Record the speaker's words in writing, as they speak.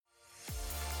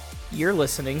You're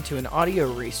listening to an audio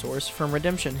resource from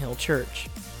Redemption Hill Church.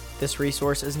 This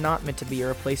resource is not meant to be a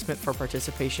replacement for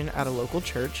participation at a local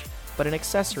church, but an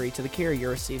accessory to the care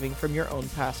you're receiving from your own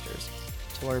pastors.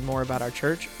 To learn more about our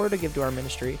church or to give to our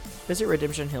ministry, visit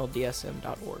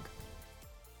redemptionhilldsm.org.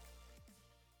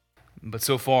 But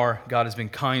so far, God has been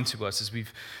kind to us as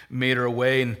we've made our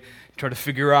way and try to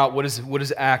figure out what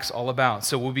is Acts all about.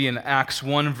 So we'll be in Acts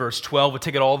 1, verse 12. We'll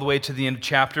take it all the way to the end of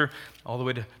chapter, all the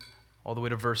way to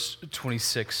verse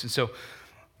 26. And so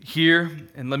here,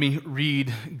 and let me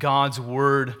read God's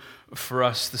word for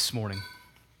us this morning.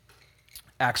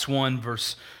 Acts 1,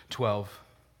 verse 12.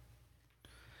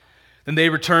 Then they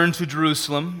returned to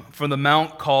Jerusalem from the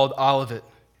mount called Olivet,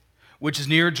 which is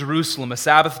near Jerusalem, a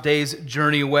Sabbath day's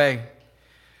journey away.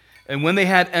 And when they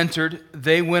had entered,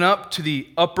 they went up to the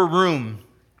upper room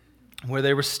where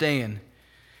they were staying.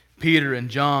 Peter and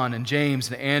John and James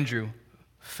and Andrew,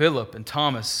 Philip and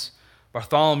Thomas,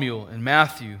 Bartholomew and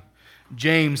Matthew,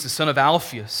 James the son of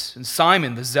Alphaeus, and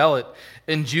Simon the Zealot,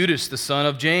 and Judas the son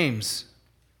of James.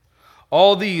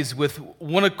 All these with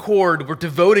one accord were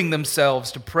devoting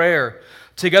themselves to prayer,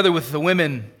 together with the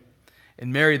women,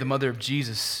 and Mary the mother of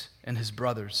Jesus and his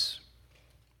brothers.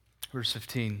 Verse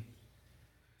 15.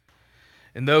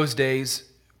 In those days,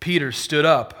 Peter stood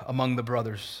up among the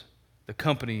brothers. The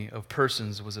company of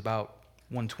persons was about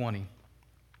 120,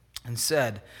 and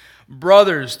said,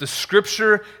 "Brothers, the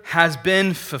scripture has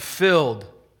been fulfilled,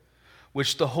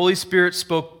 which the Holy Spirit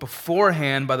spoke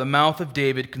beforehand by the mouth of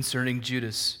David concerning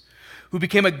Judas, who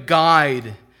became a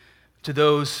guide to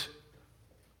those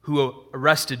who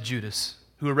arrested Jesus.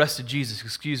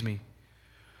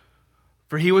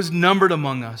 For he was numbered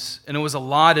among us, and it was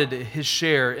allotted his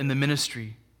share in the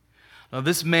ministry. Now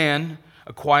this man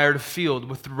acquired a field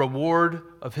with the reward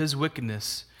of his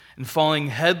wickedness, and falling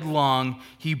headlong,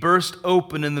 he burst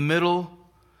open in the middle,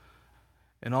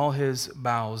 and all his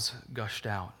bowels gushed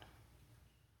out.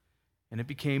 And it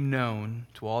became known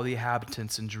to all the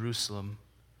inhabitants in Jerusalem,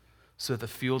 so that the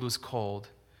field was called,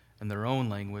 in their own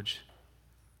language,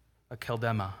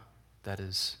 Akeldama, that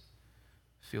is,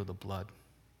 field of blood.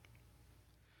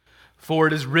 For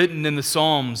it is written in the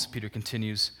Psalms," Peter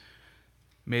continues,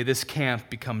 "May this camp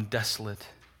become desolate,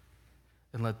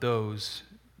 and let those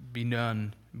be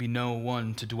no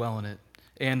one to dwell in it,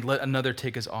 and let another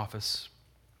take his office."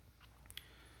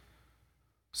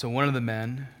 So one of the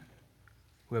men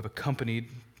who have accompanied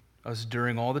us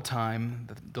during all the time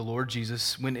that the Lord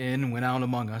Jesus went in and went out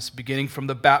among us, beginning from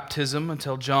the baptism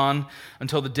until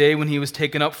the day when he was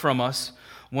taken up from us,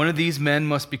 one of these men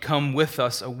must become with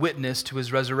us a witness to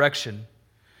his resurrection.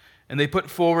 And they put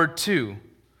forward two,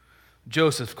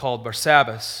 Joseph called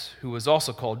Barsabbas, who was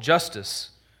also called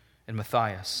Justus, and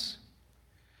Matthias.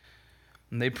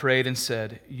 And they prayed and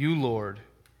said, "You, Lord,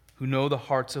 who know the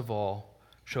hearts of all,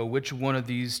 show which one of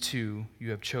these two you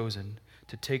have chosen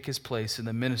to take his place in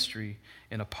the ministry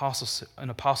and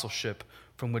apostleship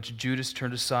from which Judas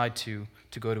turned aside to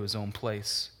go to his own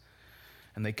place."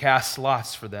 And they cast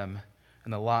lots for them,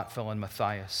 and the lot fell on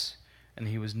Matthias, and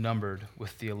he was numbered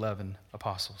with the 11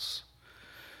 apostles.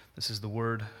 This is the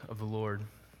word of the Lord.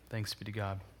 Thanks be to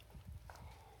God.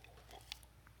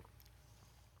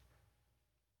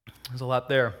 There's a lot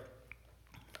there.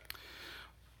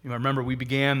 You might remember we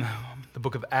began the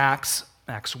book of Acts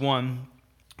 1,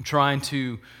 trying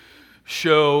to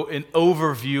show an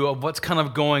overview of what's kind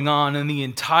of going on in the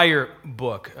entire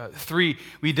book. We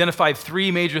identified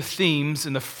three major themes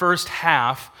in the first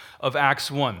half of Acts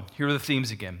 1. Here are the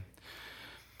themes again.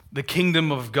 The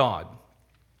kingdom of God.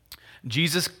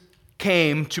 Jesus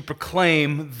came to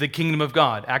proclaim the kingdom of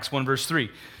God, Acts 1, verse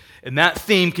 3. And that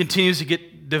theme continues to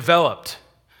get developed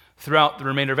throughout the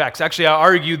remainder of Acts. Actually, I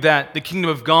argued that the kingdom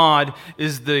of God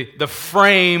is the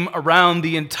frame around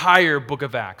the entire book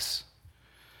of Acts.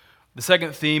 The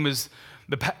second theme is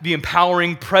the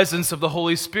empowering presence of the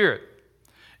Holy Spirit.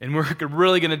 And we're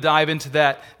really going to dive into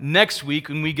that next week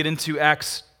when we get into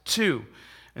Acts 2.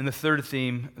 And the third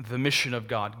theme, the mission of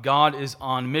God. God is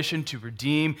on mission to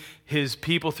redeem his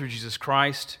people through Jesus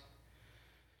Christ.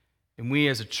 And we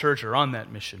as a church are on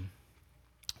that mission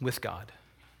with God.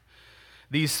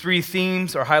 These three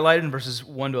themes are highlighted in verses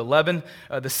 1 to 11.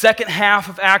 The second half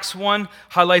of Acts 1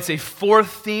 highlights a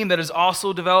fourth theme that is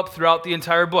also developed throughout the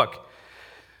entire book.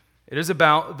 It is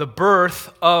about the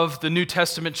birth of the New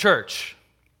Testament church.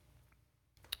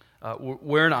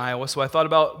 We're in Iowa, so I thought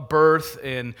about birth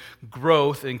and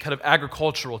growth in kind of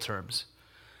agricultural terms.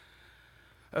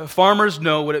 Farmers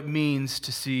know what it means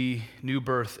to see new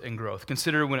birth and growth.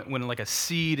 Consider when like a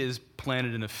seed is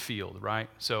planted in a field, right?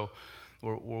 So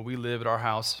where we live at our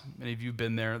house, many of you have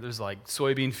been there, there's like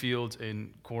soybean fields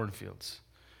and corn fields.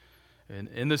 And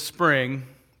in the spring,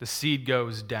 the seed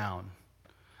goes down.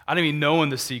 I don't even know when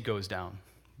the seed goes down,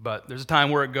 but there's a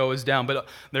time where it goes down. But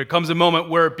there comes a moment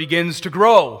where it begins to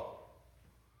grow.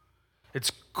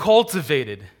 It's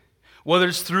cultivated. Whether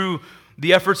it's through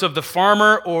the efforts of the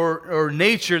farmer or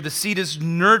nature, the seed is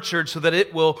nurtured so that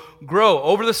it will grow.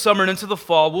 Over the summer and into the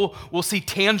fall, we'll see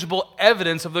tangible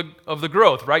evidence of the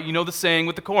growth, right? You know the saying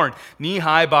with the corn, knee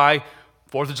high by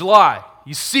 4th of July.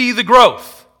 You see the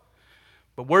growth.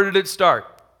 But where did it start?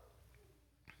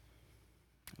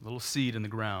 A little seed in the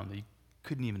ground that you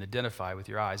couldn't even identify with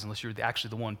your eyes unless you were actually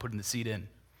the one putting the seed in.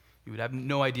 You would have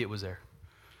no idea it was there.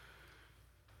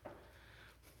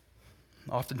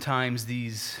 Oftentimes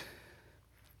these,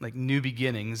 like new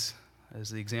beginnings, as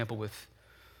the example with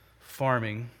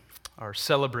farming, are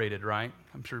celebrated, right?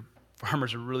 I'm sure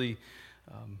farmers are really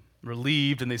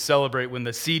relieved and they celebrate when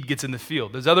the seed gets in the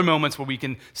field. There's other moments where we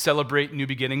can celebrate new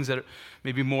beginnings that are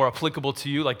maybe more applicable to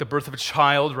you, like the birth of a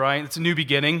child, right? It's a new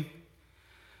beginning.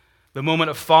 The moment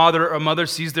a father or mother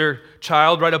sees their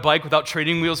child ride a bike without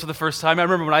training wheels for the first time. I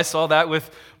remember when I saw that with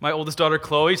my oldest daughter,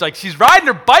 Chloe. She's like, she's riding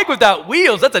her bike without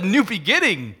wheels. That's a new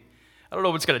beginning. I don't know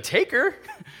what's going to take her.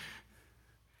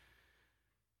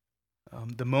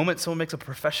 The moment someone makes a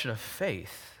profession of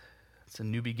faith, it's a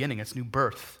new beginning. It's new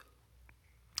birth,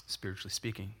 spiritually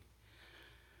speaking.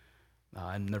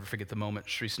 I'll never forget the moment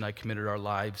Sharice and I committed our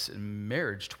lives in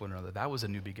marriage to one another. That was a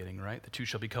new beginning, right? The two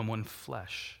shall become one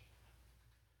flesh.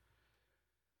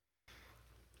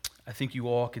 I think you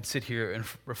all could sit here and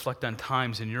reflect on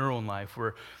times in your own life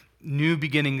where new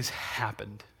beginnings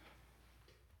happened.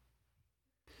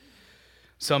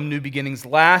 Some new beginnings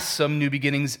last, some new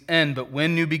beginnings end, but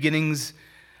when new beginnings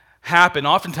happen,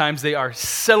 oftentimes they are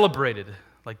celebrated,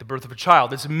 like the birth of a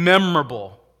child. It's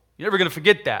memorable. You're never going to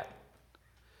forget that.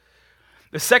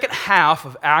 The second half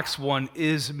of Acts 1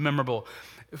 is memorable.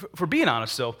 For being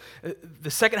honest, though,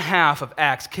 the second half of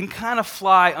Acts can kind of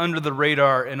fly under the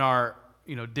radar in our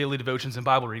daily devotions and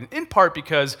Bible reading, in part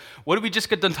because what did we just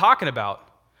get done talking about?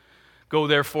 Go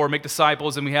therefore, make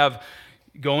disciples, and we have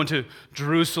going to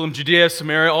Jerusalem, Judea,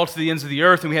 Samaria, all to the ends of the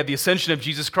earth, and we have the ascension of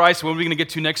Jesus Christ. When are we going to get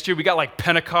to next year? We got like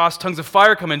Pentecost, tongues of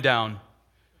fire coming down.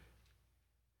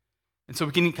 And so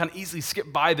we can kind of easily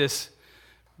skip by this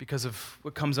because of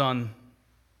what comes on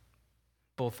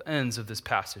both ends of this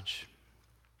passage.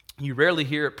 You rarely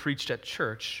hear it preached at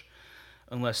church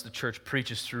unless the church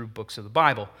preaches through books of the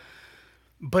Bible.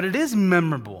 But it is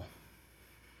memorable.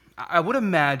 I would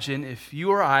imagine if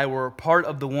you or I were part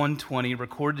of the 120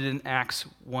 recorded in Acts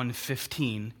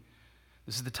 1:15,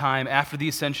 this is the time after the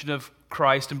ascension of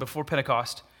Christ and before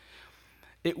Pentecost,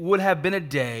 it would have been a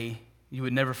day you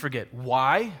would never forget.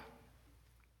 Why?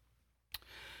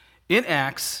 In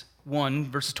Acts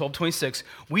 1, verses 12-26,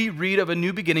 we read of a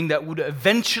new beginning that would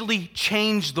eventually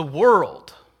change the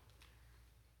world.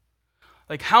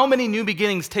 Like, how many new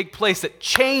beginnings take place that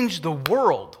change the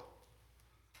world?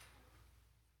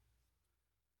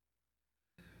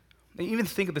 And even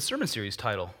think of the sermon series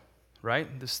title,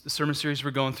 right? The sermon series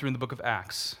we're going through in the book of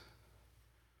Acts.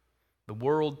 The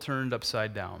world turned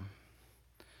upside down.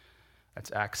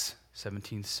 That's Acts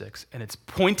 17:6. And it's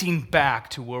pointing back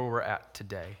to where we're at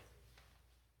today.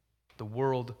 The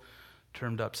world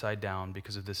turned upside down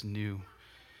because of this new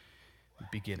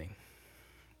beginning.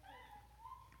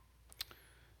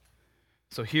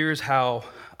 So here's how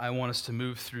I want us to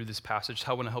move through this passage,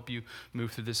 how I want to help you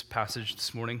move through this passage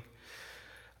this morning.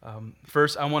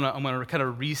 First, I'm going to kind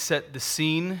of reset the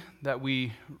scene that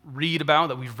we read about,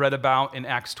 that we've read about in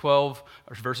Acts 12,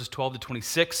 or verses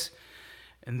 12-26.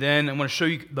 And then I'm going to show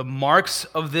you the marks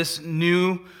of this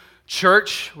new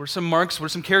church. What are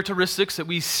some characteristics that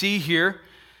we see here?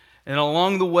 And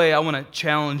along the way, I want to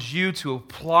challenge you to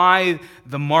apply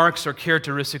the marks or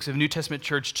characteristics of New Testament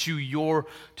church to your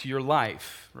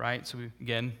life, right? So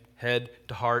again, head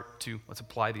to heart to let's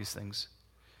apply these things.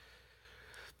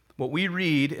 What we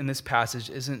read in this passage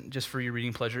isn't just for your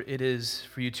reading pleasure. It is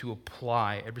for you to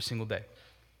apply every single day.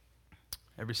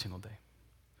 Every single day.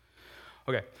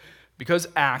 Okay, because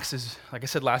Acts is, like I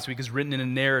said last week, is written in a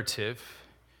narrative,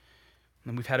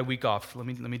 and we've had a week off. Let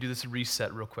me do this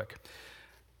reset real quick.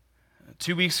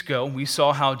 2 weeks ago, we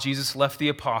saw how Jesus left the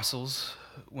apostles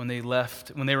when they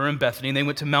were in Bethany, and they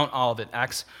went to Mount Olivet.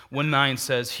 Acts 1:9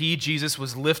 says, He, Jesus,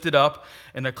 was lifted up,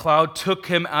 and a cloud took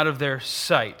him out of their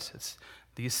sight. It's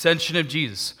the ascension of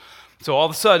Jesus. So all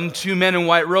of a sudden, 2 men in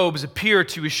white robes appear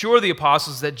to assure the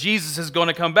apostles that Jesus is going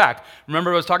to come back.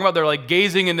 Remember I was talking about they're like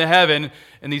gazing into heaven,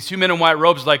 and these 2 men in white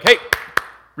robes are like, hey,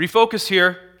 refocus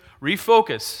here,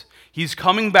 refocus. He's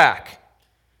coming back,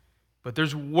 but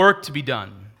there's work to be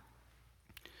done.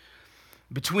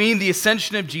 Between the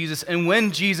ascension of Jesus and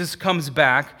when Jesus comes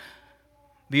back,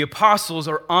 The apostles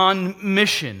are on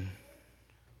mission.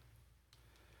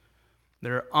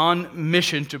 They're on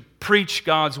mission to preach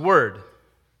God's word.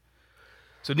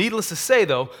 So needless to say,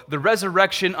 though, the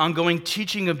resurrection, ongoing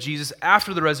teaching of Jesus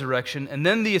after the resurrection, and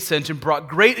then the ascension brought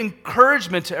great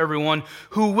encouragement to everyone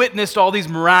who witnessed all these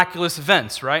miraculous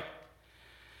events, right?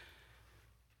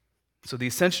 So the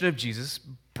ascension of Jesus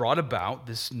brought about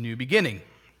this new beginning.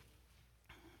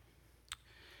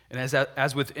 And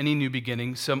as with any new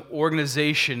beginning, some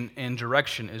organization and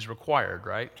direction is required,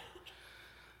 right?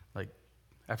 Like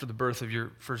after the birth of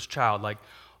your first child, like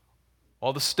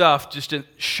all the stuff just didn't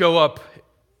show up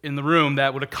in the room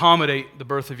that would accommodate the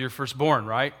birth of your firstborn,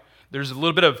 right? There's a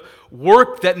little bit of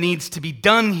work that needs to be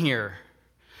done here.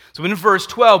 So in verse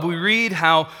 12, we read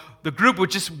how the group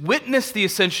which just witnessed the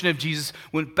ascension of Jesus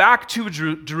went back to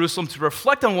Jerusalem to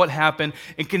reflect on what happened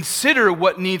and consider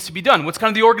what needs to be done. What's kind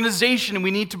of the organization we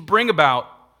need to bring about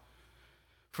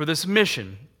for this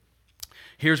mission?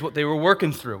 Here's what they were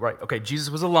working through, right? Okay, Jesus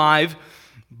was alive,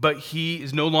 but he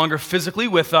is no longer physically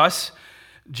with us.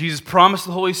 Jesus promised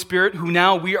the Holy Spirit, who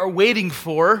now we are waiting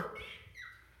for.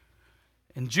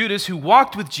 And Judas, who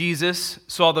walked with Jesus,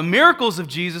 saw the miracles of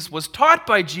Jesus, was taught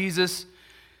by Jesus,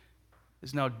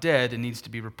 is now dead and needs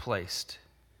to be replaced.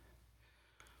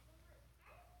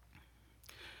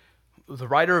 The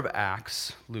writer of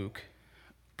Acts, Luke,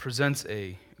 presents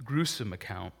a gruesome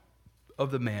account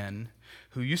of the man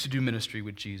who used to do ministry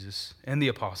with Jesus and the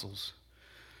apostles.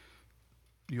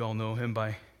 You all know him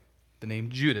by the name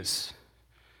Judas.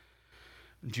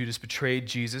 Judas betrayed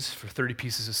Jesus for 30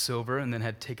 pieces of silver and then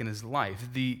had taken his life.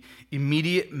 The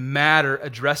immediate matter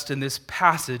addressed in this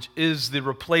passage is the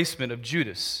replacement of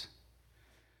Judas.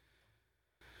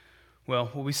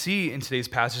 Well, what we see in today's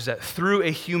passage is that through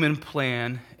a human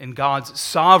plan in God's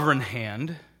sovereign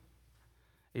hand,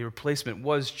 a replacement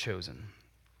was chosen.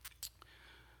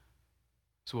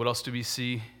 So what else do we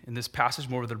see in this passage?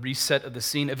 More of the reset of the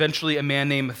scene. Eventually, a man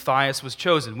named Matthias was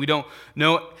chosen. We don't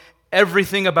know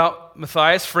everything about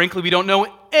Matthias. Frankly, we don't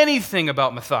know anything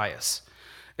about Matthias.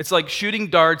 It's like shooting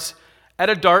darts at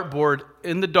a dartboard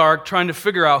in the dark, trying to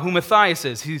figure out who Matthias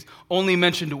is. He's only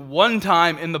mentioned one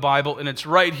time in the Bible, and it's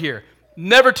right here,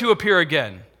 never to appear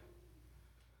again.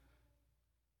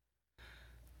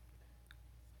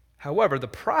 However, the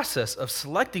process of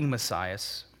selecting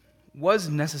Matthias was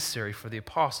necessary for the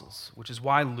apostles, which is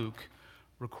why Luke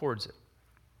records it.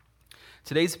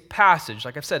 Today's passage,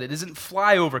 like I've said, it isn't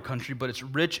flyover country, but it's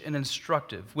rich and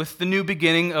instructive. With the new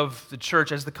beginning of the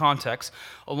church as the context,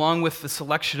 along with the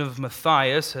selection of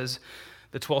Matthias as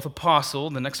the 12th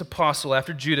apostle, the next apostle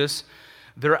after Judas,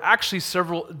 there are actually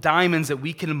several diamonds that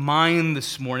we can mine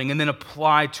this morning and then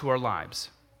apply to our lives.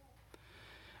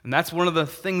 And that's one of the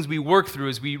things we work through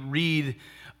as we read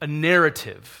a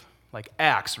narrative like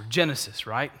Acts or Genesis,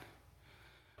 right?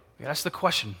 We ask the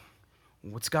question,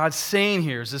 what's God saying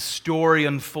here as this story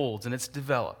unfolds and it's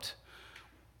developed?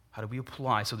 How do we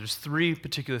apply? So there's three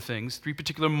particular things, three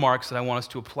particular marks that I want us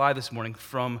to apply this morning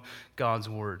from God's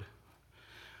Word.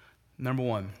 Number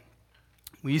one,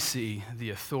 we see the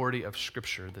authority of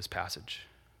Scripture in this passage.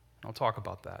 I'll talk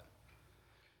about that.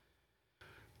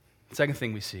 The second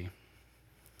thing we see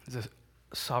is the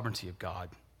sovereignty of God.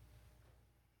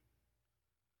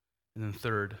 And then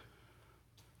third,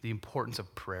 the importance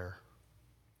of prayer.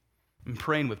 And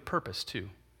praying with purpose too.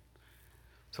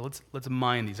 So let's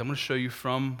mine these. I'm going to show you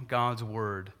from God's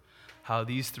Word how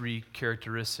these three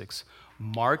characteristics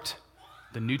marked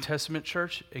the New Testament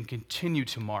church and continue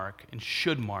to mark and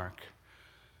should mark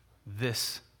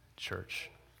this church.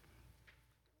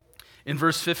 In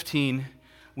verse 15,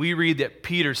 we read that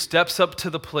Peter steps up to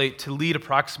the plate to lead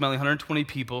approximately 120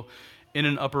 people in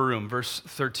an upper room. Verse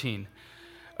 13.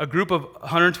 A group of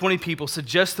 120 people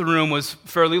suggests the room was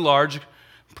fairly large,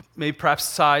 maybe perhaps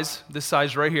this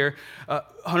size right here.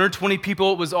 120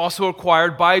 people was also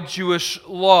required by Jewish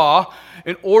law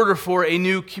in order for a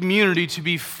new community to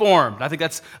be formed. I think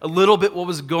that's a little bit what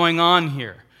was going on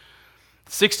here.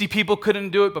 60 people couldn't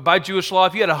do it, but by Jewish law,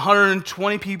 if you had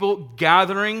 120 people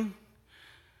gathering,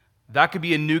 that could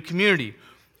be a new community.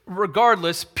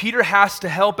 Regardless, Peter has to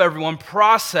help everyone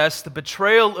process the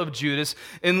betrayal of Judas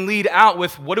and lead out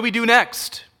with, what do we do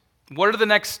next? What are the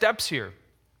next steps here?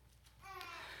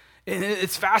 And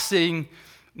it's fascinating.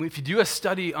 If you do a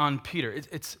study on Peter,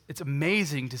 it's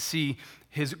amazing to see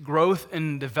his growth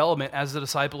and development as a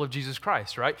disciple of Jesus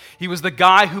Christ, right? He was the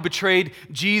guy who betrayed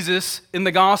Jesus in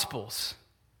the Gospels.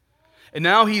 And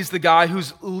now he's the guy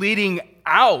who's leading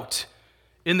out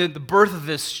in the birth of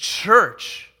this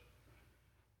church.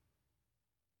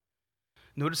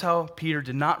 Notice how Peter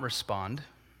did not respond.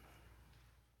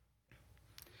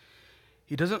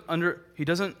 He doesn't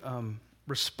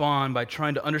respond by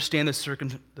trying to understand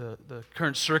the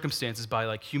current circumstances by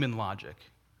like human logic.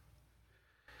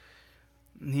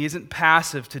 And he isn't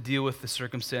passive to deal with the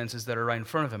circumstances that are right in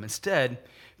front of him. Instead,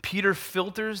 Peter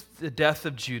filters the death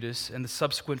of Judas and the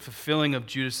subsequent fulfilling of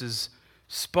Judas's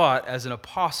spot as an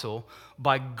apostle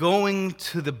by going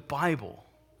to the Bible.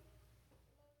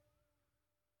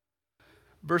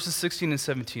 Verses 16 and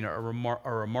 17 are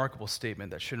a remarkable statement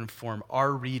that should inform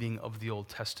our reading of the Old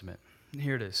Testament. And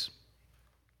here it is.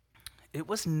 It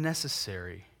was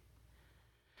necessary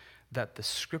that the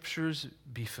scriptures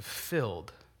be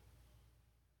fulfilled,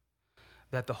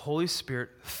 that the Holy Spirit,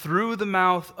 through the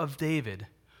mouth of David,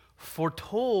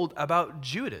 foretold about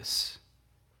Judas.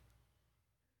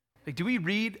 Like, do we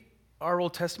read our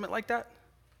Old Testament like that?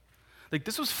 Like,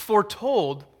 this was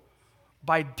foretold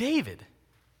by David.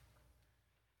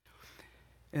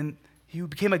 And he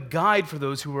became a guide for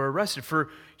those who were arrested, for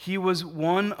he was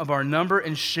one of our number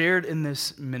and shared in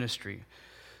this ministry.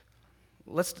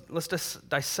 Let's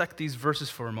dissect these verses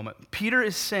for a moment. Peter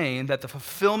is saying that the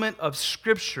fulfillment of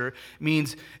Scripture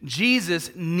means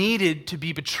Jesus needed to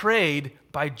be betrayed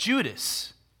by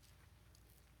Judas.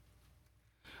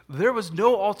 There was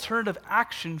no alternative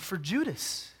action for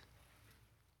Judas.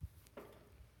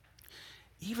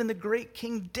 Even the great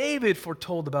King David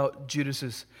foretold about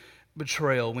Judas's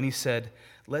betrayal when he said,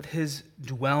 "Let his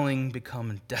dwelling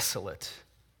become desolate."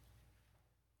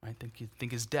 I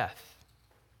think his death.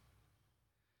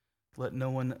 Let no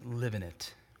one live in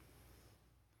it.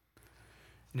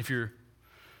 And if you're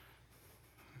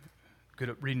good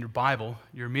at reading your Bible,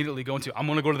 you're immediately going to, I'm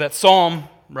going to go to that psalm,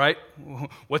 right?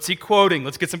 What's he quoting?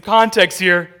 Let's get some context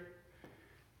here.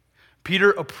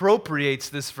 Peter appropriates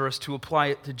this verse to apply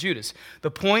it to Judas. The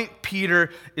point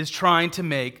Peter is trying to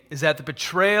make is that the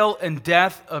betrayal and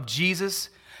death of Jesus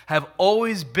have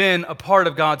always been a part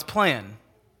of God's plan.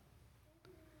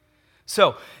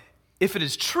 So, if it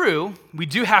is true, we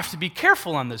do have to be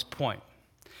careful on this point.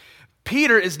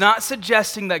 Peter is not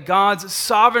suggesting that God's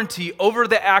sovereignty over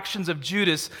the actions of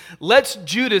Judas lets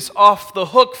Judas off the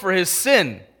hook for his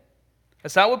sin.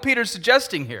 That's not what Peter's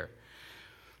suggesting here.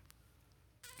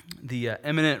 The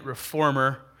eminent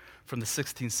reformer from the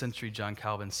 16th century, John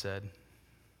Calvin, said,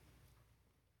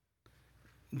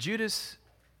 "Judas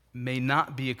may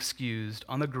not be excused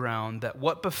on the ground that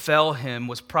what befell him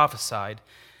was prophesied,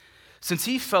 since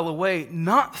he fell away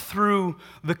not through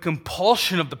the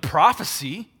compulsion of the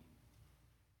prophecy,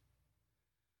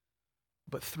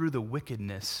 but through the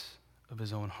wickedness of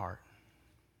his own heart."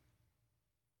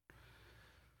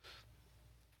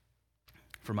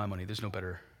 For my money, there's no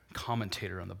better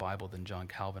commentator on the Bible than John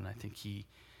Calvin. I think he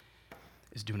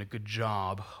is doing a good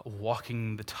job of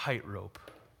walking the tightrope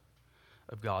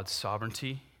of God's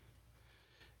sovereignty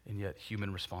and yet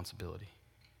human responsibility.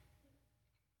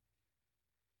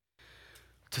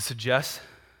 To suggest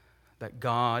that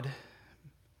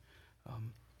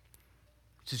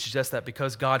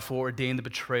because God foreordained the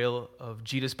betrayal of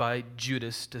Jesus by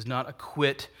Judas does not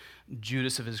acquit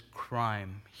Judas of his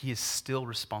crime. He is still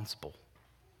responsible.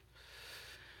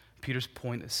 Peter's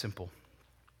point is simple.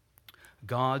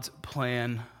 God's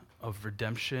plan of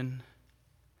redemption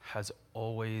has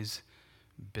always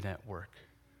been at work.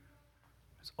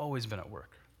 It's always been at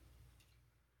work.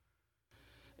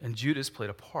 And Judas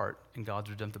played a part in God's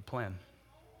redemptive plan.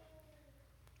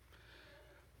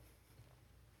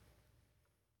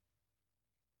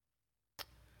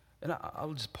 And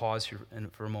I'll just pause here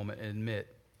for a moment and admit,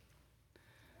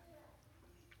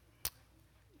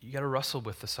 you got to wrestle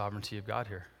with the sovereignty of God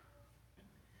here.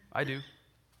 I do,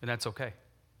 and that's okay.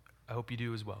 I hope you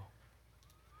do as well.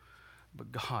 But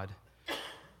God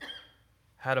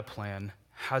had a plan,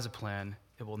 has a plan.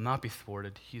 It will not be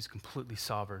thwarted. He is completely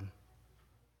sovereign.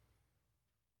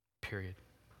 Period.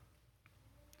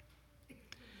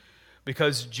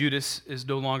 Because Judas is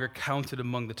no longer counted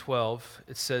among the 12,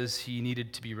 it says he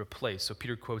needed to be replaced. So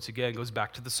Peter quotes again, goes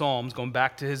back to the Psalms, going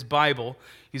back to his Bible.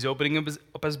 He's opening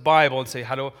up his Bible and say,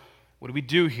 what do we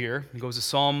do here? He goes to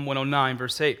Psalm 109,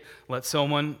 verse 8. Let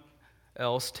someone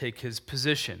else take his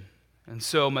position. And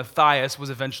so Matthias was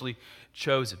eventually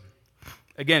chosen.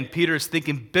 Again, Peter is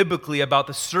thinking biblically about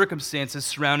the circumstances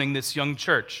surrounding this young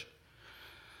church.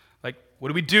 Like, what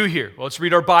do we do here? Well, let's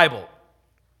read our Bible.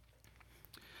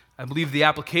 I believe the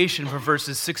application for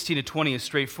verses 16 to 20 is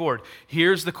straightforward.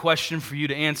 Here's the question for you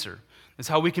to answer. This is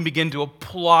how we can begin to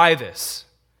apply this.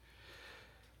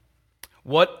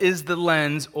 What is the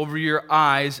lens over your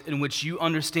eyes in which you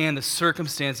understand the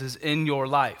circumstances in your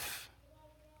life?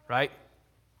 Right?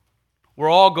 We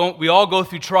all go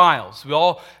through trials. We're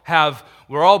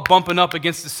all bumping up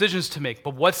against decisions to make.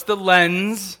 But what's the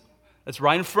lens that's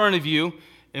right in front of you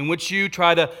in which you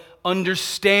try to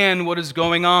understand what is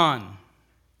going on.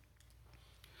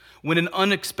 When an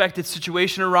unexpected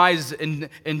situation arises,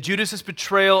 and Judas'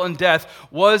 betrayal and death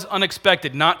was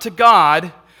unexpected, not to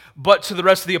God, but to the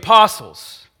rest of the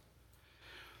apostles.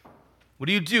 What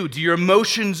do? Do your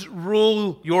emotions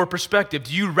rule your perspective?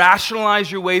 Do you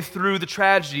rationalize your way through the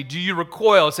tragedy? Do you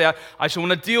recoil and say, I just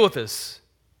want to deal with this?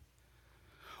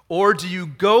 Or do you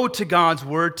go to God's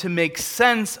word to make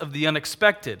sense of the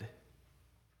unexpected?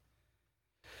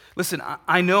 Listen,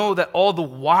 I know that all the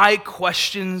why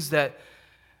questions that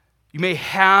you may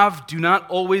have do not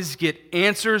always get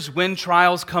answers when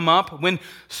trials come up, when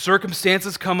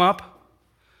circumstances come up.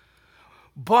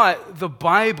 But the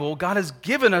Bible, God has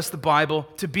given us the Bible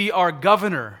to be our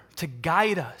governor, to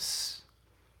guide us.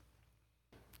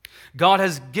 God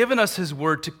has given us His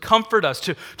Word to comfort us,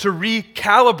 to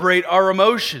recalibrate our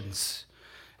emotions,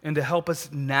 and to help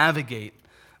us navigate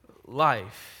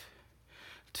life.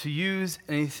 To use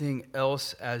anything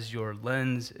else as your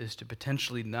lens is to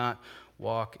potentially not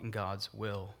walk in God's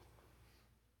will.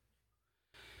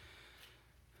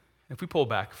 If we pull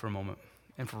back for a moment,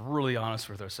 and if we're really honest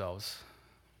with ourselves,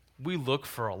 we look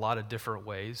for a lot of different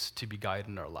ways to be guided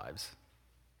in our lives.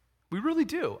 We really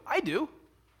do. I do.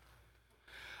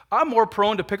 I'm more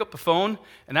prone to pick up the phone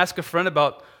and ask a friend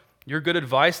about your good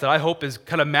advice that I hope is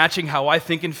kind of matching how I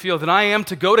think and feel than I am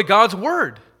to go to God's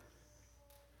Word.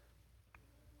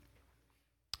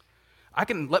 I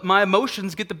can let my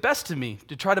emotions get the best of me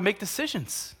to try to make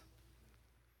decisions.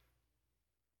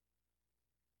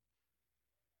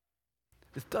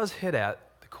 This does hit at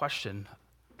the question,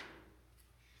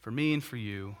 for me and for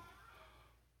you,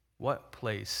 what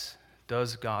place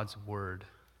does God's Word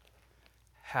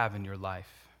have in your life?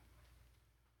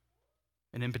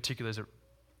 And in particular, as it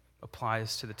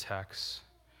applies to the text,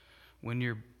 when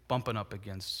you're bumping up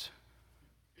against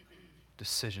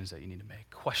decisions that you need to make,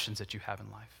 questions that you have in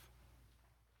life.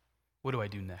 What do I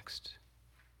do next?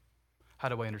 How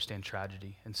do I understand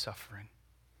tragedy and suffering,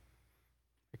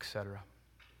 etc.?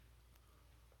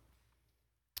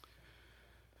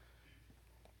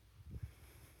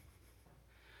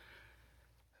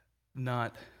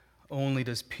 Not only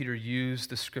does Peter use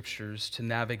the scriptures to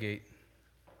navigate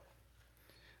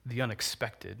the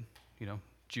unexpected,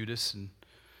 Judas and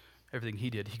everything he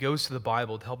did, he goes to the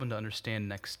Bible to help him to understand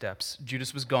next steps.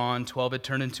 Judas was gone, 12 had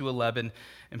turned into 11,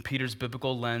 and Peter's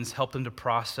biblical lens helped him to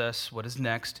process what is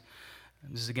next.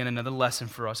 And this is, again, another lesson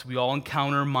for us. We all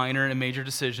encounter minor and major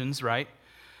decisions, right?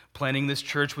 Planning this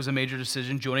church was a major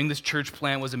decision. Joining this church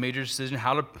plant was a major decision.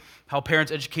 How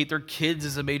parents educate their kids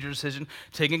is a major decision.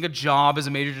 Taking a job is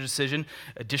a major decision.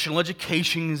 Additional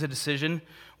education is a decision.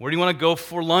 Where do you want to go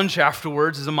for lunch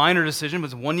afterwards is a minor decision, but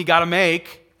it's one you got to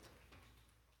make.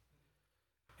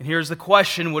 And here's the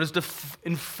question, what is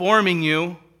informing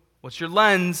you? What's your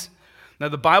lens? Now,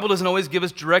 the Bible doesn't always give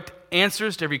us direct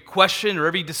answers to every question or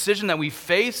every decision that we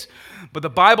face, but the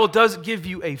Bible does give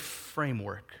you a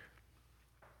framework.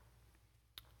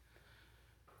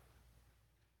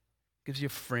 It gives you a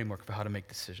framework for how to make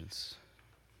decisions.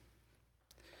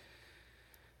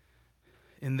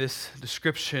 In this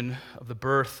description of the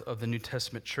birth of the New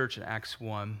Testament church in Acts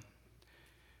 1,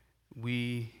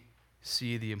 we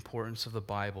see the importance of the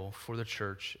Bible for the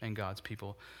church and God's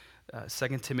people.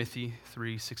 2 Timothy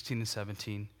 3:16 and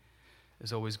 17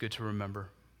 is always good to remember.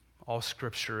 All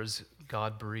Scripture is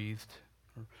God-breathed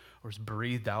or is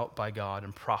breathed out by God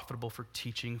and profitable for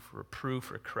teaching, for reproof,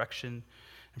 for correction,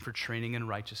 and for training in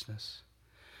righteousness,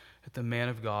 that the man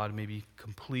of God may be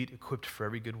complete, equipped for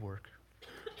every good work.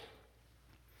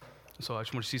 So I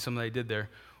just want to see something that I did there.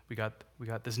 We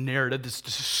got this narrative, this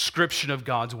description of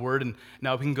God's word, and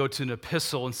now we can go to an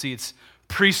epistle and see it's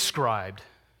prescribed.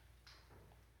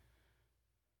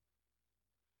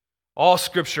 All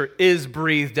Scripture is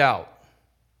breathed out.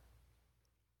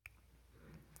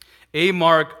 A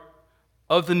mark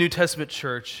of the New Testament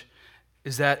church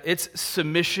is that its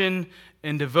submission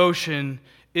and devotion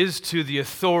is to the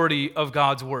authority of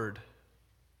God's word.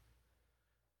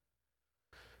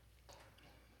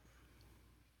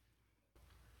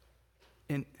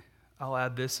 And I'll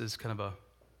add this as kind of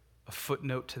a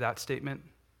footnote to that statement.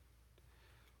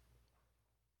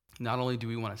 Not only do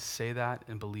we want to say that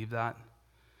and believe that,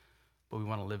 but we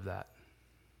want to live that.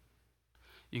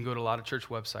 You can go to a lot of church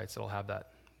websites that'll have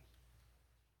that.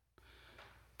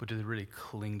 But do they really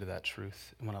cling to that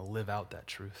truth and want to live out that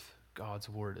truth? God's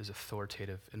word is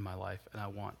authoritative in my life, and I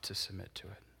want to submit to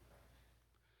it.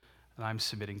 And I'm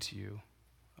submitting to you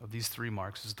of these three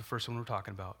marks. This is the first one we're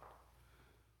talking about.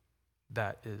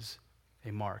 That is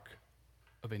a mark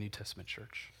of a New Testament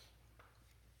church.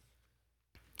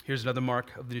 Here's another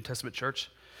mark of the New Testament church.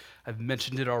 I've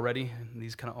mentioned it already, and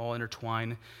these kind of all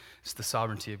intertwine. It's the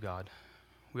sovereignty of God.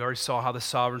 We already saw how the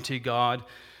sovereignty of God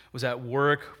was at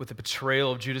work with the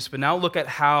betrayal of Judas, but now look at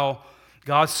how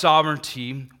God's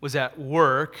sovereignty was at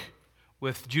work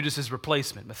with Judas's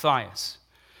replacement, Matthias.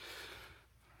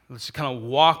 Let's just kind of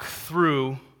walk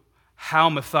through how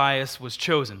Matthias was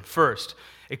chosen. First,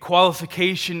 a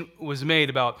qualification was made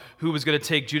about who was going to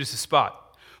take Judas'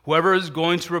 spot. Whoever is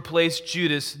going to replace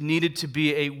Judas needed to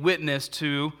be a witness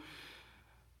to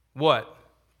what?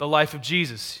 The life of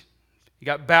Jesus. He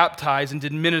got baptized and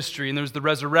did ministry, and there was the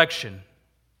resurrection.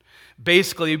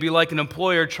 Basically, it'd be like an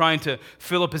employer trying to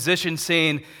fill a position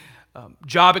saying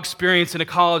job experience and a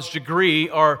college degree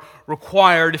are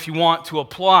required if you want to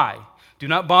apply. Do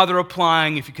not bother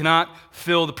applying if you cannot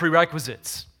fill the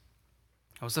prerequisites.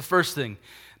 That was the first thing.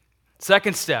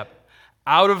 Second step,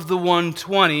 out of the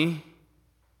 120,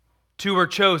 2 were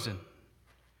chosen.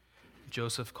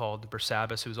 Joseph called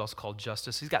Barsabbas, who was also called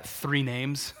Justus. He's got 3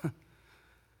 names. And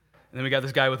then we got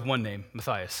this guy with 1 name,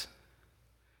 Matthias.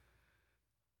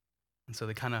 And so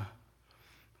they kind of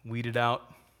weeded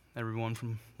out everyone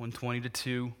from 120 to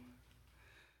 2.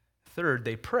 Third,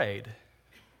 they prayed.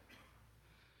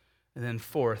 And then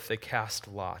fourth, they cast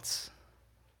lots.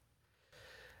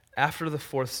 After the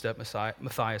 4th step,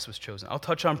 Matthias was chosen. I'll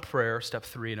touch on prayer, step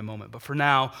 3, in a moment. But for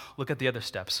now, look at the other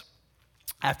steps.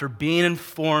 After being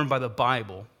informed by the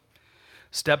Bible,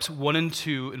 steps 1 and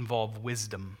 2 involve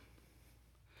wisdom.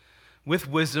 With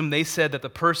wisdom, they said that the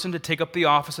person to take up the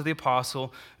office of the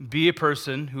apostle be a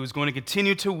person who is going to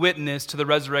continue to witness to the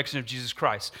resurrection of Jesus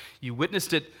Christ. You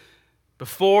witnessed it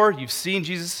before, you've seen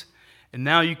Jesus, and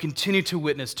now you continue to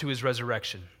witness to his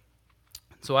resurrection.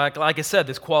 So like I said,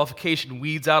 this qualification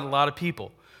weeds out a lot of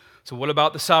people. So what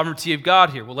about the sovereignty of God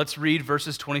here? Well, let's read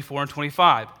verses 24 and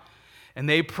 25. And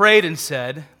they prayed and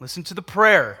said, listen to the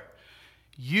prayer,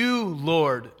 "You,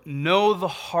 Lord, know the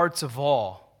hearts of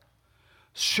all.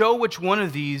 Show which one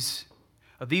of these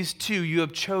 2 you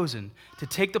have chosen to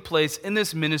take the place in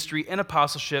this ministry and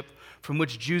apostleship from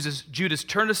which Judas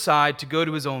turned aside to go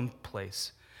to his own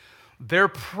place." Their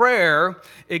prayer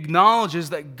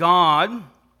acknowledges that God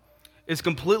is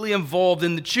completely involved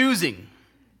in the choosing.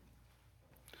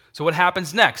 So what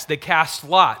happens next? They cast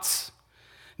lots.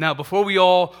 Now, before we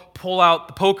all pull out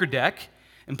the poker deck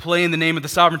and play in the name of the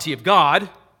sovereignty of God,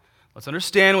 let's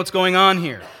understand what's going on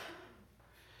here.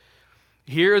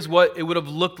 Here is what it would have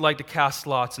looked like to cast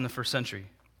lots in the first century.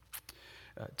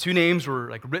 2 names were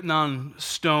like written on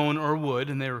stone or wood,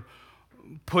 and they were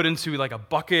put into like a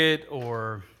bucket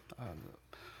or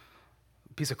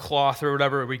a piece of cloth or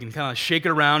whatever, where you can kind of shake it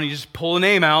around and you just pull a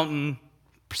name out, and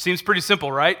it seems pretty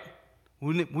simple, right?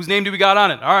 Whose name do we got on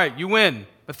it? All right, you win.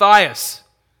 Matthias.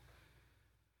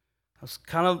 That's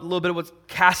kind of a little bit of what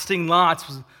casting lots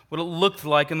was, what it looked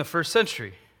like in the first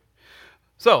century.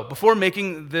 So, before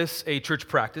making this a church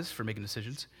practice for making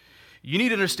decisions, you need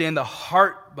to understand the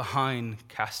heart behind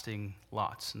casting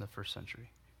lots in the first century.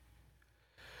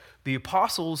 The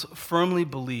apostles firmly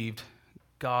believed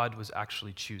God was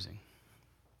actually choosing.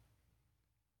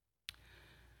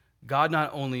 God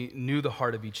not only knew the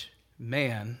heart of each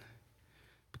man,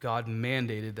 but God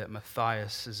mandated that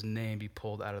Matthias' name be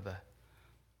pulled out of the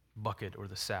bucket or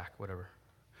the sack, whatever.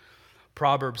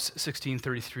 Proverbs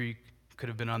 16:33 could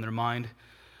have been on their mind.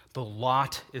 The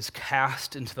lot is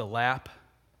cast into the lap,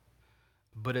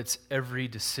 but its every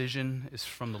decision is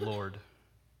from the Lord.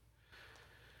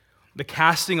 The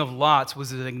casting of lots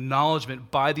was an acknowledgement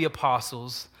by the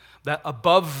apostles that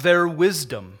above their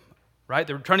wisdom, right?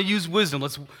 They were trying to use wisdom.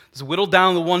 Let's whittle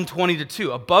down the 120 to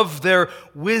 2. Above their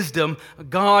wisdom,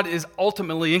 God is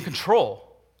ultimately in control.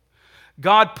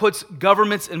 God puts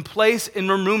governments in place and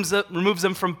removes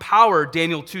them from power,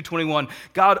 Daniel 2:21.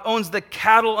 God owns the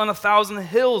cattle on 1,000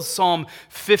 hills, Psalm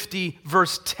 50,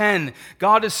 verse 10.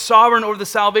 God is sovereign over the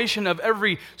salvation of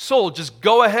every soul. Just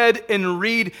go ahead and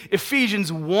read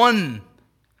Ephesians 1.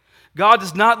 God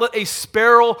does not let a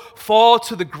sparrow fall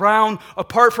to the ground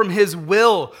apart from his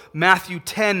will, Matthew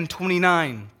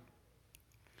 10:29.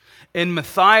 And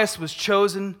Matthias was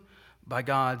chosen by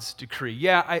God's decree.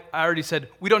 Yeah, I already said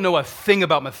we don't know a thing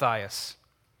about Matthias.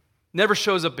 Never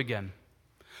shows up again.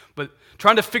 But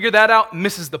trying to figure that out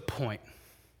misses the point.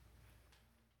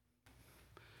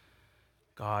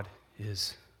 God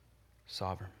is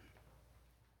sovereign.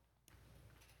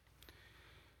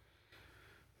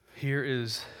 Here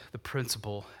is the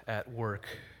principle at work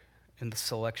in the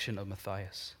selection of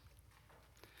Matthias.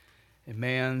 A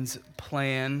man's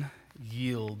plan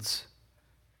yields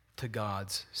to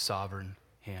God's sovereign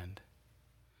hand.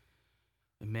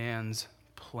 A man's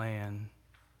plan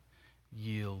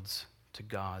yields to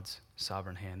God's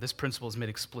sovereign hand. This principle is made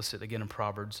explicit again in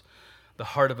Proverbs. The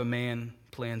heart of a man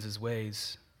plans his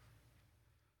ways,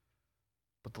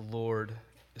 but the Lord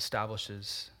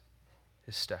establishes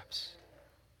his steps.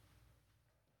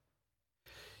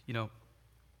 You know,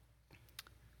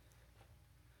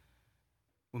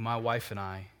 when my wife and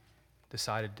I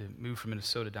decided to move from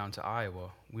Minnesota down to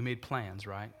Iowa, we made plans,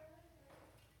 right?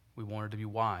 We wanted to be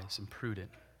wise and prudent.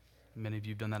 Many of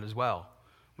you have done that as well.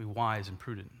 Be wise and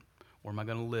prudent. Where am I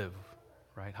going to live,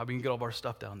 right? How are we going to get all of our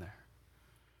stuff down there?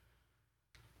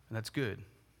 And that's good.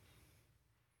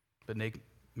 But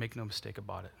make no mistake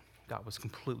about it. God was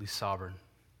completely sovereign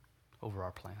over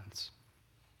our plans.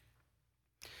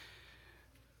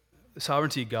 The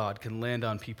sovereignty of God can land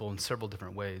on people in several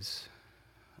different ways.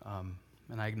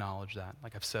 And I acknowledge that.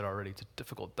 Like I've said already, it's a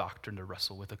difficult doctrine to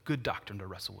wrestle with, a good doctrine to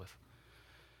wrestle with.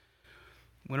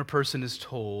 When a person is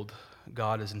told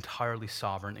God is entirely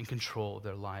sovereign, in control of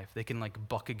their life, they can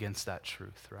buck against that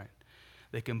truth, right?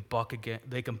 They can buck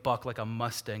like a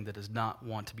Mustang that does not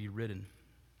want to be ridden.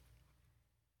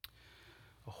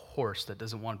 A horse that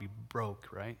doesn't want to be broke,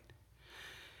 right?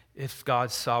 If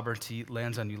God's sovereignty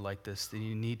lands on you like this, then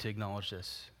you need to acknowledge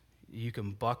this. You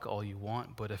can buck all you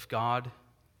want, but if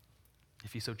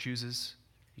he so chooses,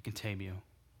 he can tame you.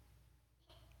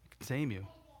 He can tame you.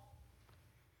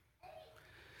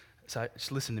 So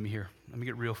just listen to me here. Let me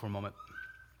get real for a moment.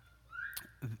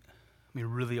 Let me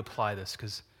really apply this,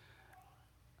 because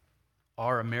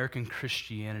our American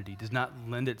Christianity does not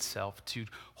lend itself to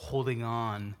holding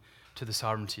on to the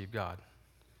sovereignty of God.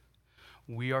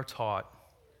 We are taught,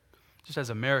 just as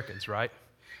Americans, right,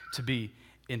 to be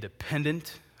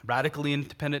independent, radically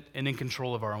independent, and in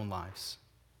control of our own lives.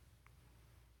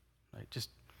 Right? Just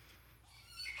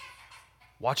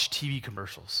watch TV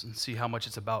commercials and see how much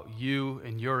it's about you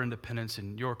and your independence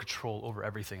and your control over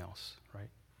everything else, right?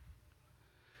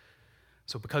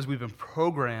 So because we've been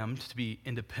programmed to be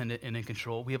independent and in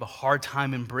control, we have a hard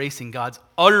time embracing God's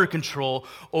utter control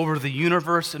over the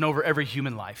universe and over every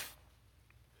human life.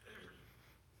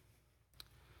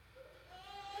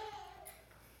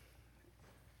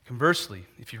 Conversely,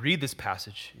 if you read this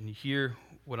passage and you hear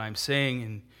what I'm saying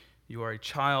and you are a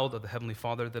child of the Heavenly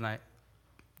Father,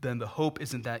 then the hope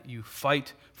isn't that you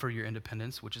fight for your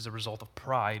independence, which is a result of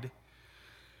pride,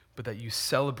 but that you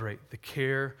celebrate the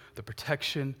care, the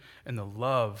protection, and the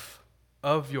love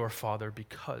of your Father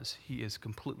because He is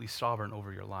completely sovereign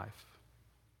over your life.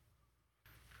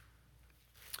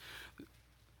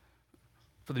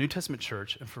 For the New Testament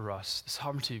church and for us, the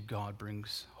sovereignty of God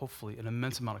brings, hopefully, an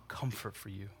immense amount of comfort for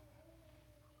you.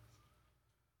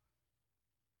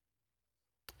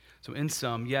 So in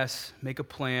sum, yes, make a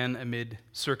plan amid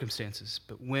circumstances,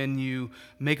 but when you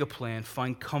make a plan,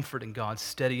 find comfort in God's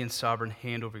steady and sovereign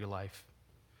hand over your life.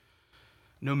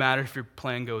 No matter if your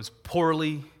plan goes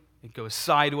poorly, it goes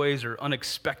sideways or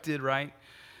unexpected, right?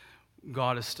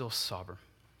 God is still sovereign.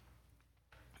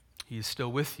 He is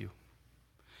still with you.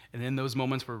 And in those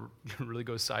moments where it really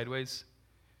goes sideways,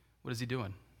 what is He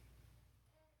doing?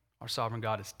 Our sovereign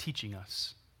God is teaching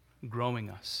us,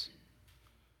 growing us,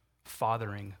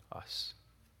 fathering us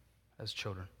as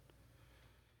children.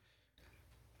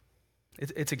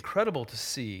 It's incredible to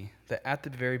see that at the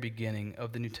very beginning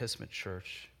of the New Testament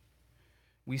church,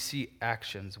 we see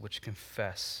actions which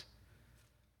confess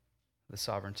the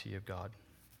sovereignty of God,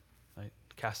 right?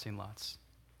 Casting lots.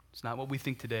 It's not what we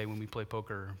think today when we play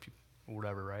poker or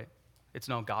whatever, right? It's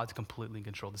no, God's completely in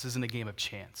control. This isn't a game of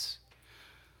chance.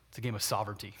 It's a game of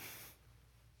sovereignty.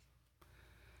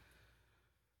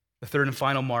 The third and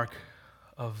final mark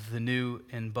of the new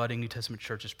and budding New Testament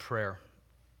church is prayer.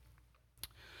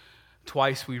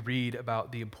 Twice we read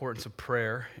about the importance of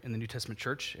prayer in the New Testament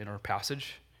church in our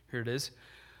passage. Here it is.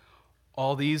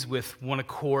 All these with one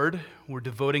accord were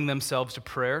devoting themselves to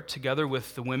prayer together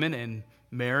with the women and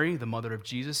Mary, the mother of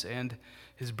Jesus, and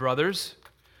his brothers.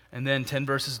 And then 10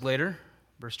 verses later,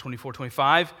 verse 24,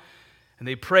 25, and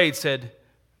they prayed, said,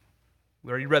 we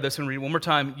already read this, I'm going to read it one more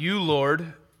time. You,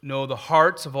 Lord, know the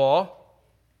hearts of all.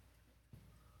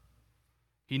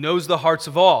 He knows the hearts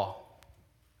of all.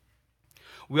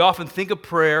 We often think of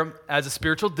prayer as a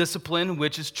spiritual discipline,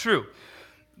 which is true.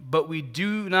 But we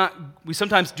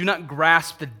sometimes do not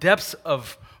grasp the depths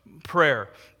of prayer.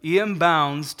 E.M.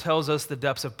 Bounds tells us the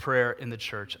depths of prayer in the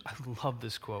church. I love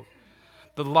this quote.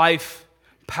 The life,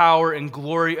 power, and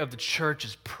glory of the church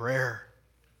is prayer.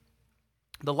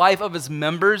 The life of its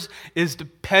members is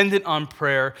dependent on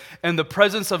prayer, and the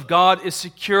presence of God is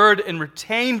secured and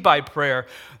retained by prayer.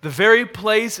 The very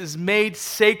place is made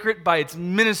sacred by its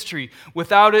ministry.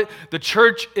 Without it, the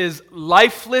church is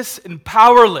lifeless and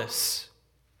powerless.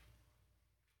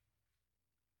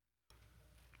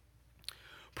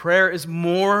 Prayer is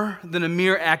more than a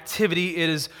mere activity. It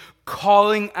is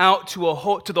calling out to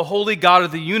the holy God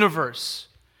of the universe.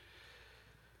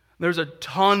 There's a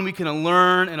ton we can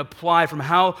learn and apply from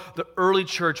how the early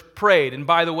church prayed. And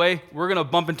by the way, we're going to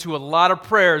bump into a lot of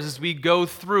prayers as we go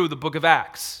through the book of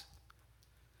Acts.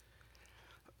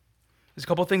 There's a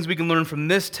couple things we can learn from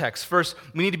this text. First,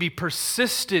 we need to be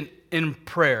persistent in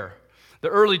prayer. The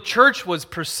early church was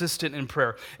persistent in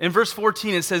prayer. In verse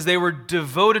 14, it says they were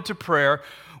devoted to prayer,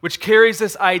 which carries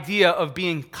this idea of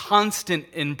being constant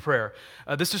in prayer.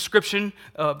 This description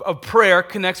of prayer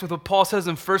connects with what Paul says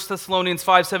in 1 Thessalonians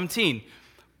 5:17.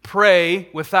 Pray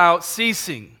without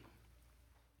ceasing.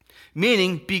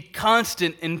 Meaning, be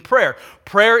constant in prayer.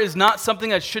 Prayer is not something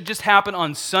that should just happen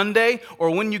on Sunday or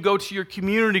when you go to your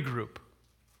community group.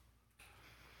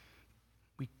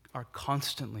 We are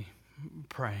constantly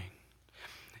praying.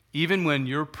 Even when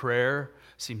your prayer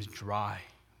seems dry,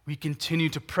 we continue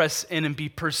to press in and be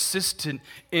persistent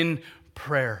in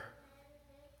prayer.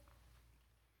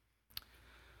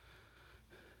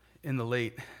 In the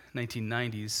late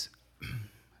 1990s,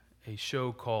 a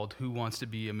show called Who Wants to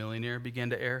Be a Millionaire began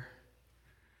to air.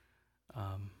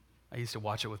 I used to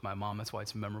watch it with my mom. That's why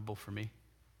it's memorable for me.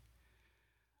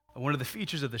 One of the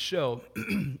features of the show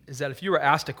is that if you were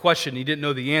asked a question and you didn't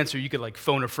know the answer, you could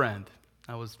phone a friend.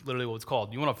 That was literally what it's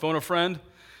called. You want to phone a friend?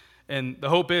 And the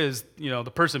hope is, the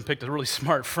person picked a really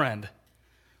smart friend.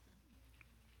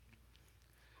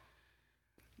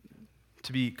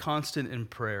 To be constant in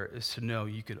prayer is to know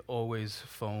you could always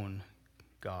phone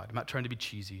God. I'm not trying to be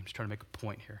cheesy. I'm just trying to make a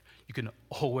point here. You can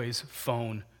always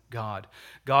phone God.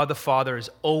 God the Father is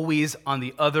always on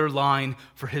the other line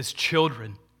for his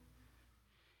children.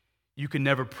 You can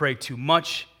never pray too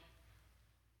much,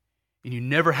 and you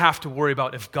never have to worry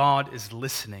about if God is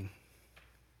listening.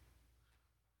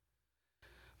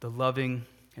 The loving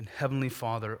and heavenly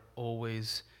Father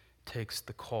always takes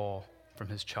the call from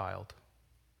his child.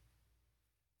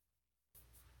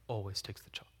 Always takes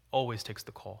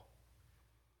the call.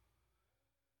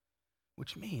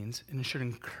 Which means, and it should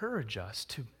encourage us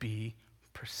to be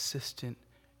persistent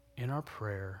in our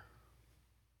prayer,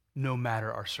 no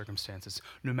matter our circumstances,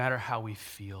 no matter how we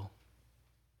feel,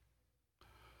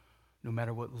 no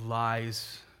matter what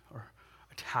lies are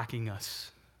attacking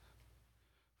us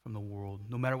from the world,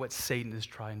 no matter what Satan is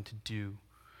trying to do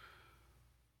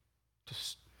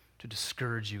to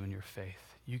discourage you in your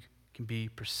faith. You can be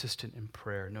persistent in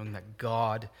prayer, knowing that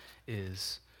God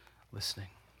is listening.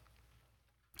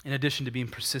 In addition to being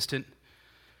persistent,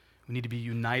 we need to be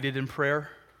united in prayer.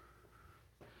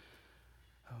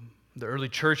 The early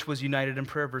church was united in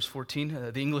prayer, verse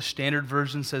 14. The English Standard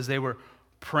Version says they were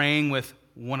praying with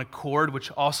one accord,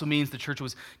 which also means the church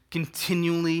was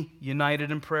continually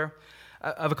united in prayer.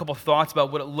 I have a couple thoughts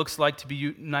about what it looks like to be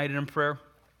united in prayer.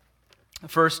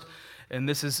 First, and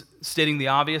this is stating the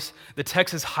obvious, the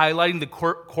text is highlighting the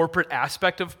corporate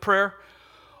aspect of prayer.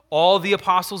 All the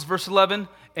apostles, verse 11,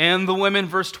 and the women,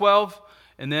 verse 12.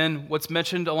 And then what's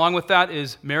mentioned along with that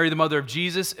is Mary, the mother of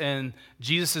Jesus, and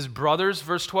Jesus' brothers,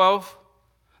 verse 12.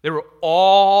 They were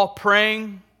all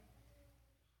praying.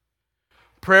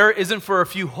 Prayer isn't for a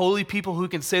few holy people who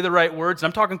can say the right words.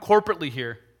 I'm talking corporately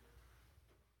here.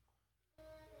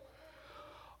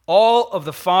 All of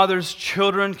the Father's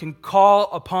children can call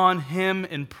upon him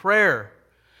in prayer.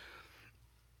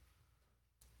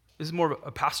 This is more of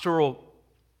a pastoral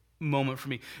moment for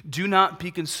me. Do not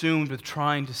be consumed with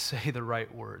trying to say the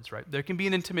right words, right? There can be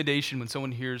an intimidation when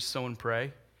someone hears someone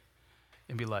pray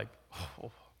and be like,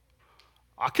 oh,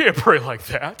 I can't pray like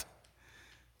that.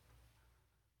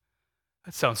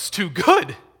 That sounds too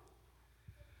good.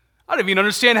 I don't even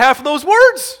understand half of those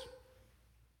words.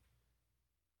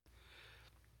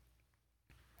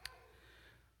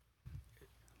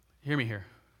 Hear me here.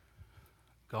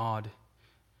 God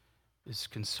is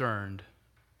concerned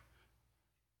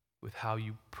with how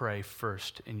you pray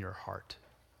first in your heart.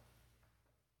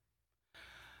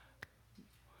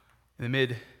 In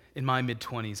my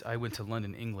mid-20s, I went to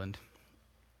London, England.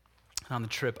 On the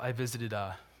trip, I visited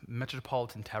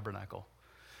Metropolitan Tabernacle.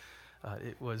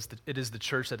 It is the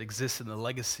church that exists in the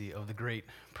legacy of the great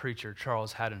preacher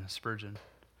Charles Haddon Spurgeon.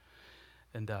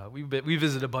 And we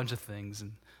visited a bunch of things,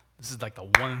 and this is like the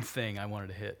one thing I wanted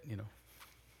to hit,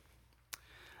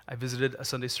 I visited a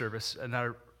Sunday service, and I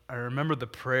remember the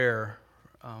prayer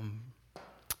from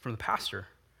the pastor.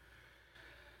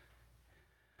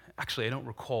 Actually, I don't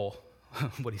recall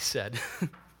what he said,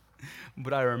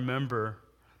 but I remember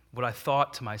what I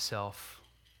thought to myself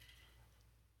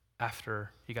after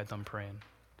he got done praying.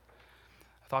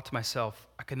 I thought to myself,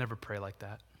 I could never pray like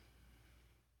that.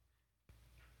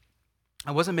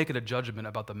 I wasn't making a judgment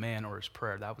about the man or his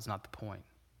prayer. That was not the point.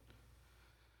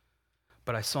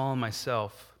 But I saw in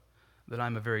myself that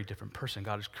I'm a very different person.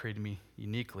 God has created me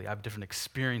uniquely. I have different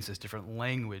experiences, different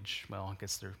language. Well, I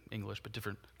guess they're English, but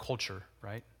different culture,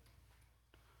 right?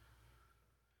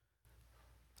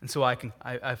 And so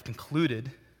I've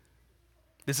concluded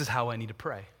this is how I need to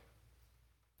pray.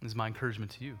 This is my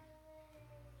encouragement to you.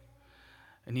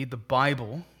 We need the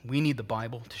Bible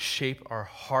to shape our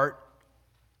heart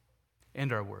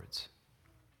and our words.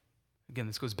 Again,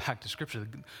 this goes back to Scripture.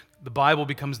 The Bible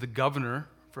becomes the governor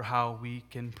for how we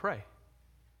can pray.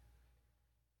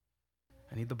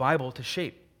 I need the Bible to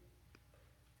shape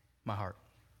my heart.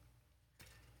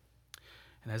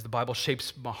 And as the Bible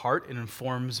shapes my heart, it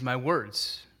informs my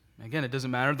words. Again, it doesn't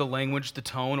matter the language, the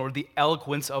tone, or the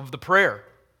eloquence of the prayer.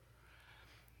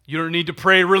 You don't need to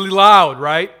pray really loud,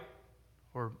 right?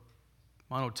 Or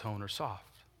monotone or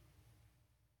soft.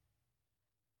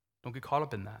 Don't get caught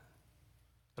up in that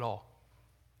at all.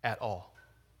 At all.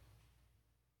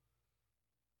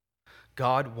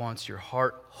 God wants your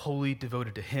heart wholly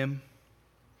devoted to Him,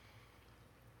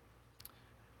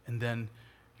 and then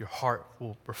your heart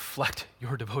will reflect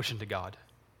your devotion to God.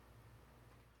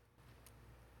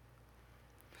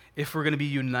 If we're going to be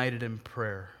united in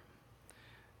prayer,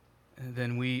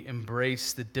 then we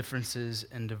embrace the differences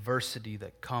and diversity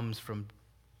that comes from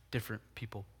different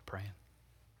people praying.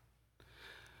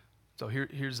 So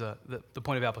here's the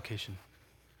point of application.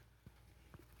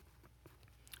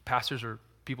 Pastors are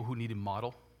people who need to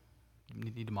model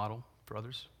for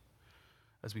others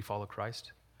as we follow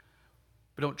Christ.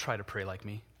 But don't try to pray like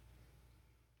me.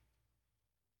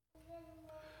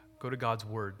 Go to God's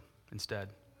Word instead.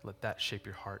 Let that shape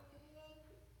your heart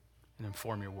and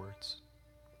inform your words.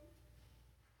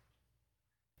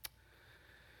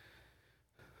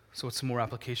 So what's some more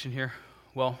application here?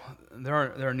 Well, there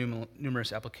are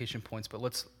numerous application points, but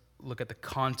let's look at the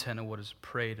content of what is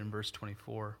prayed in verse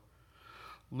 24.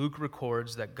 Luke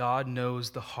records that God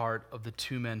knows the heart of the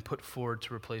two men put forward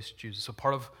to replace Jesus. So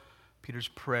part of Peter's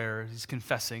prayer, he's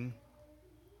confessing,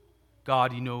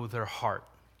 God, you know their heart.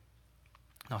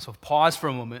 Now, so pause for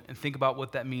a moment and think about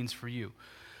what that means for you.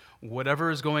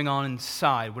 Whatever is going on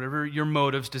inside, whatever your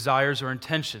motives, desires, or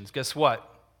intentions, guess what?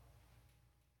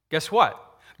 Guess what?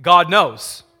 God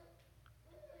knows.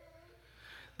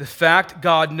 The fact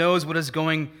God knows what is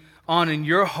going on in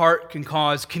your heart can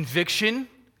cause conviction,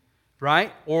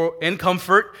 right? And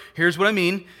comfort. Here's what I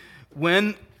mean.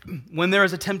 When there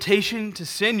is a temptation to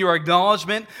sin, your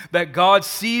acknowledgement that God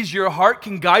sees your heart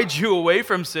can guide you away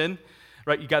from sin.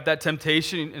 Right? You got that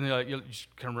temptation, and you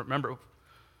can remember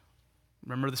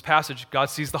this passage.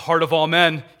 God sees the heart of all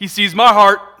men. He sees my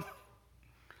heart.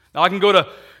 Now I can go to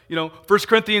 1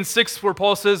 Corinthians 6 where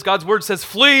Paul says, God's word says,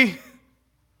 flee.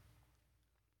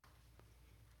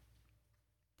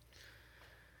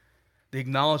 The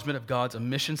acknowledgement of God's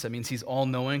omniscience, that means He's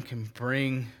all-knowing, can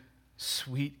bring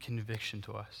sweet conviction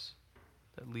to us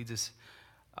that leads us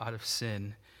out of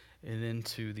sin and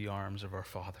into the arms of our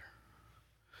Father.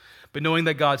 But knowing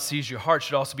that God sees your heart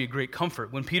should also be a great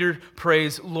comfort. When Peter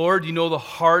prays, Lord, you know the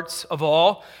hearts of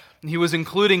all, he was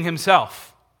including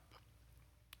himself.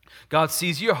 God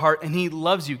sees your heart and He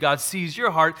loves you. God sees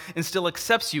your heart and still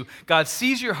accepts you. God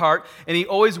sees your heart and He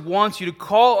always wants you to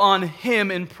call on Him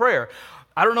in prayer.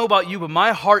 I don't know about you, but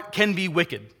my heart can be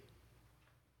wicked,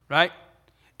 right?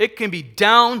 It can be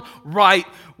downright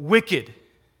wicked.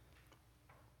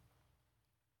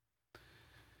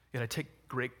 Yet I take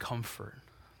great comfort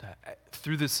that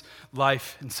through this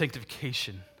life and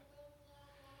sanctification,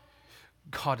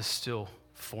 God is still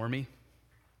for me.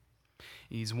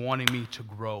 He's wanting me to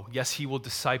grow. Yes, He will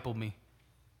disciple me.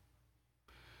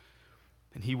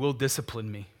 And He will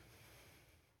discipline me.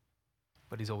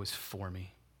 But He's always for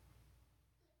me.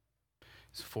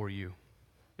 He's for you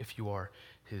if you are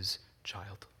His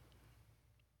child.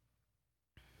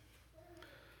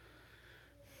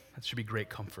 That should be great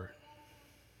comfort.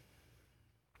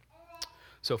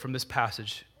 So from this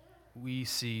passage, we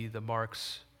see the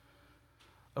marks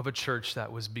of a church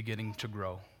that was beginning to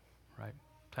grow, right?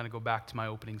 Kind of go back to my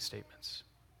opening statements.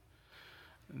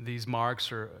 These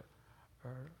marks are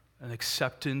an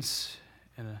acceptance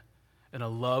and a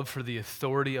love for the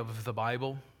authority of the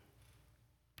Bible.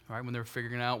 All right, when they're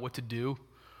figuring out what to do,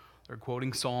 they're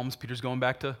quoting Psalms. Peter's going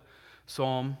back to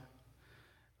Psalm.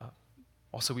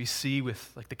 Also, we see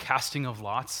with the casting of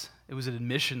lots, it was an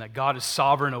admission that God is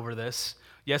sovereign over this.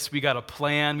 Yes, we got a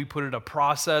plan. We put in a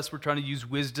process. We're trying to use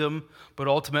wisdom. But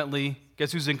ultimately,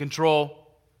 guess who's in control?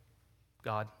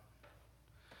 God.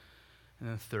 And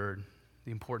then third,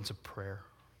 the importance of prayer.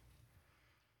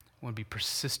 We want to be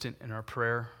persistent in our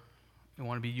prayer. We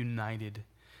want to be united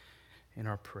in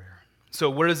our prayer. So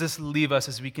where does this leave us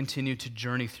as we continue to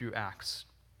journey through Acts?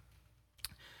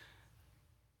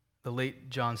 The late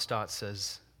John Stott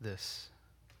says this,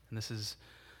 and this is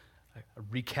a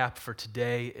recap for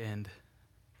today and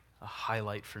a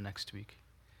highlight for next week.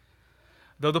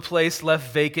 Though the place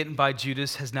left vacant by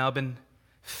Judas has now been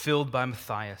filled by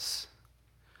Matthias,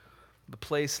 the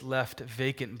place left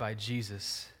vacant by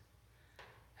Jesus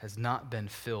has not been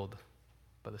filled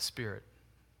by the Spirit.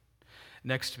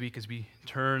 Next week, as we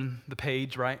turn the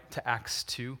page, right, to Acts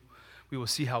 2, we will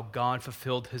see how God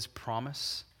fulfilled his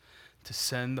promise to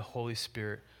send the Holy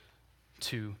Spirit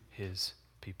to his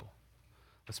people.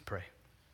 Let's pray.